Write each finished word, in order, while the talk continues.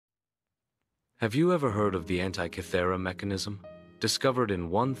Have you ever heard of the Antikythera Mechanism? Discovered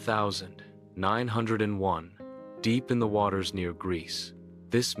in 1901, deep in the waters near Greece,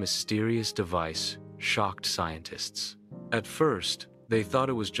 this mysterious device shocked scientists. At first, they thought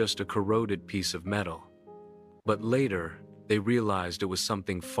it was just a corroded piece of metal. But later, they realized it was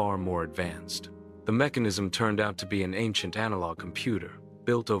something far more advanced. The mechanism turned out to be an ancient analog computer,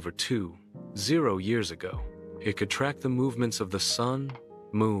 built over 2,000 years ago. It could track the movements of the sun,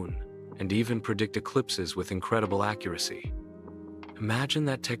 moon, and even predict eclipses with incredible accuracy. Imagine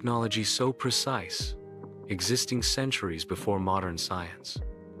that technology so precise, existing centuries before modern science.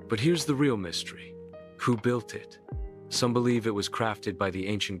 But here's the real mystery. Who built it? Some believe it was crafted by the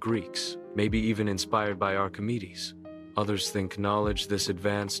ancient Greeks, maybe even inspired by Archimedes. Others think knowledge this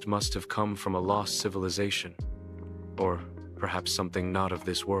advanced must have come from a lost civilization, or perhaps something not of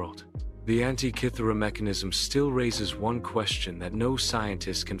this world. The Antikythera mechanism still raises one question that no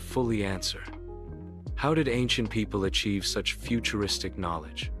scientist can fully answer. How did ancient people achieve such futuristic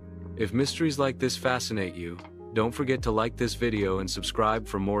knowledge? If mysteries like this fascinate you, don't forget to like this video and subscribe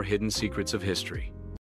for more hidden secrets of history.